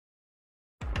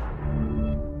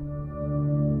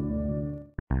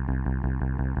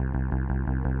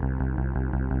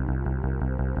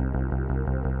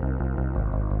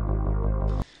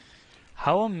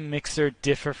How will Mixer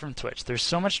differ from Twitch? There's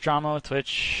so much drama with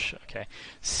Twitch. Okay,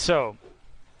 so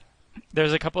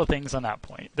there's a couple of things on that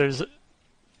point. There's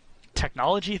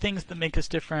technology things that make us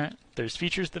different. There's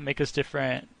features that make us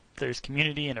different. There's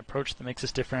community and approach that makes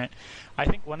us different. I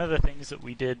think one of the things that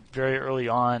we did very early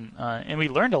on, and we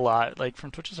learned a lot, like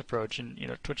from Twitch's approach,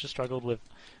 and Twitch has struggled with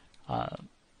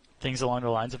things along the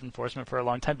lines of enforcement for a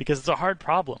long time because it's a hard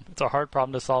problem. It's a hard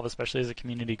problem to solve, especially as a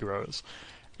community grows.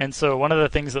 And so one of the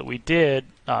things that we did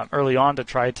early on to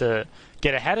try to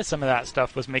get ahead of some of that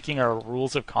stuff was making our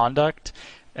rules of conduct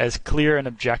as clear and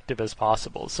objective as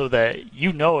possible so that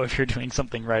if you're doing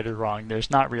something right or wrong. There's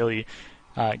not really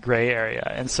gray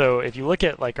area. And so if you look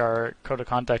at like our code of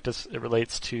conduct as it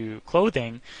relates to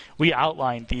clothing, we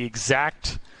outlined the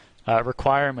exact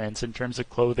requirements in terms of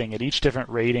clothing at each different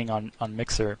rating on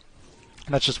Mixer.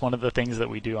 And that's just one of the things that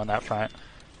we do on that front.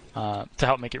 To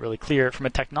help make it really clear. From a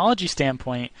technology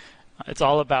standpoint, it's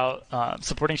all about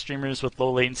supporting streamers with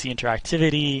low latency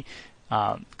interactivity,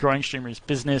 growing streamers'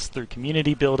 business through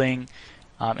community building,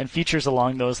 and features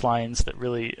along those lines that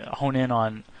really hone in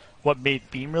on what made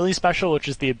Beam really special, which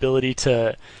is the ability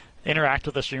to interact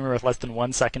with a streamer with less than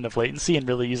 1 second of latency and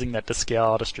really using that to scale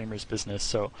out a streamer's business.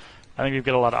 So I think we've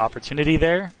got a lot of opportunity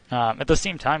there. At the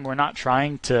same time, we're not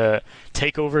trying to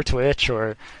take over Twitch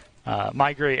or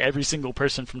migrate every single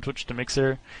person from Twitch to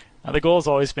Mixer. The goal has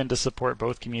always been to support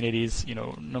both communities,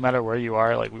 no matter where you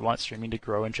are. Like, we want streaming to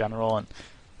grow in general, and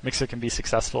Mixer can be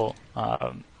successful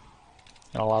in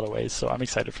a lot of ways. So I'm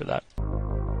excited for that.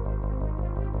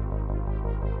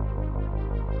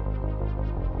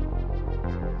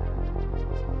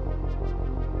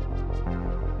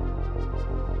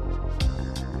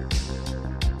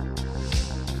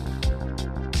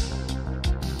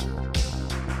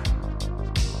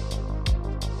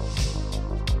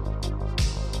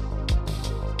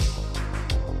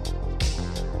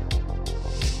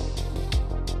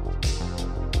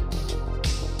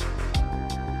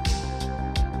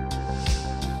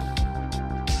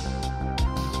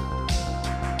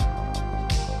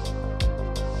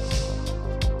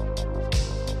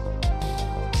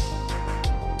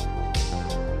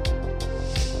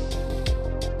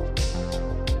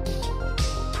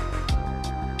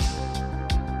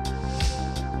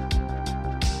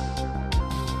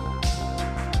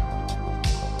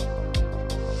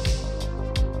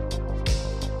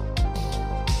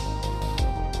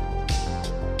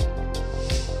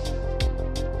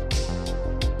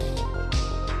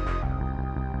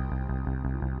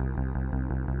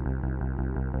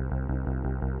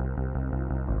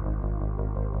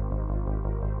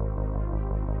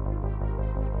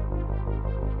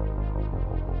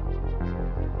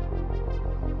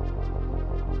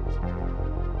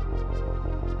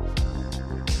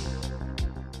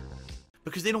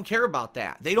 Because they don't care about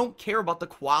that. They don't care about the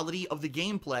quality of the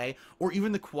gameplay or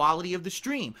even the quality of the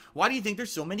stream. Why do you think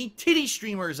there's so many titty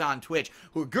streamers on Twitch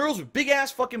who are girls with big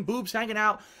ass fucking boobs hanging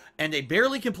out and they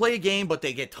barely can play a game, but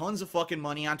they get tons of fucking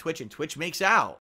money on Twitch and Twitch makes out?